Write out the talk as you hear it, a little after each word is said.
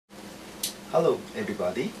Hello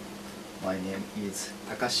everybody, my name is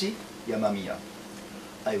Takashi Yamamiya.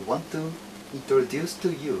 I want to introduce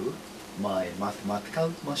to you my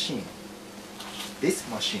mathematical machine. This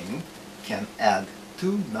machine can add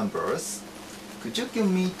two numbers. Could you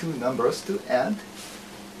give me two numbers to add?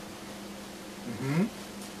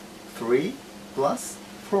 3 plus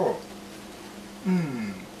 4.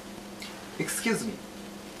 Excuse me,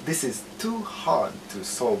 this is too hard to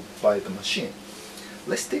solve by the machine.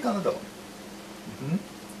 Let's take another one.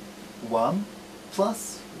 1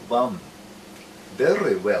 plus 1.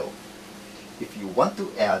 Very well. If you want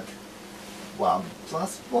to add 1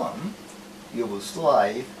 plus 1, you will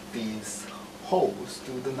slide these holes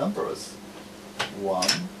to the numbers 1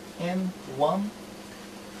 and 1.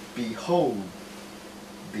 Behold,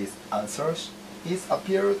 this answer is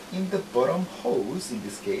appeared in the bottom holes, in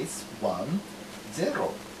this case 1,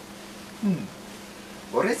 0.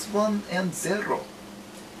 What is 1 and 0?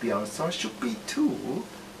 The answer should be 2,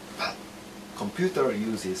 but computer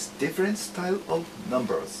uses different style of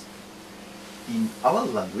numbers. In our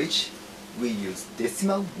language, we use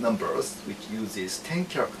decimal numbers, which uses 10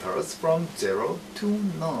 characters from 0 to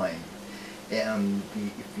 9. And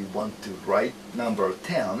if we want to write number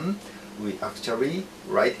 10, we actually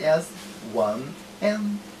write as 1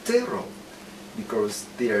 and 0, because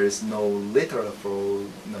there is no letter for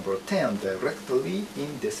number 10 directly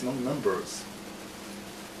in decimal numbers.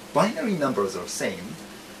 Binary numbers are same,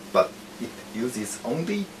 but it uses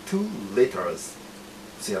only two letters,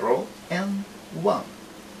 0 and 1.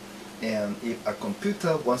 And if a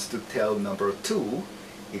computer wants to tell number 2,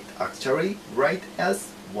 it actually writes as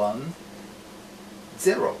 1,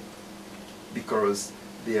 0, because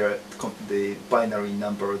the binary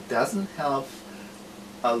number doesn't have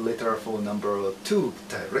a letter for number 2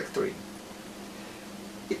 directly.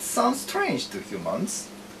 It sounds strange to humans,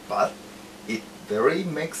 but it very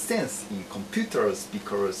makes sense in computers,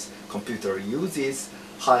 because computer uses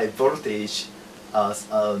high voltage as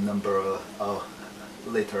a number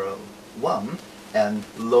letter 1, and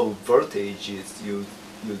low voltage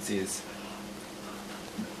uses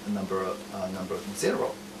number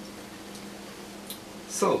 0.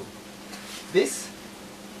 So this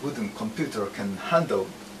wooden computer can handle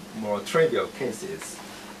more trivial cases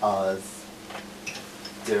as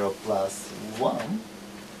 0 plus 1.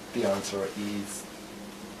 The answer is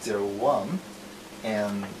 0, 1,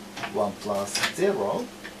 and 1 plus 0.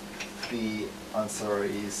 The answer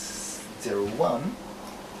is 0, 1,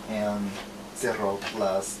 and 0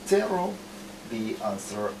 plus 0. The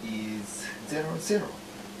answer is 0, 0.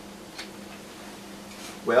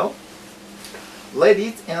 Well,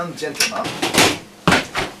 ladies and gentlemen,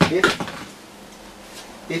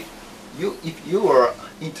 if you are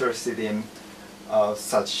interested in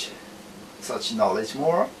such knowledge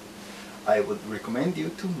more, I would recommend you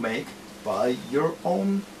to buy your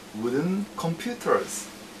own wooden computers.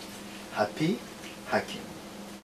 Happy hacking!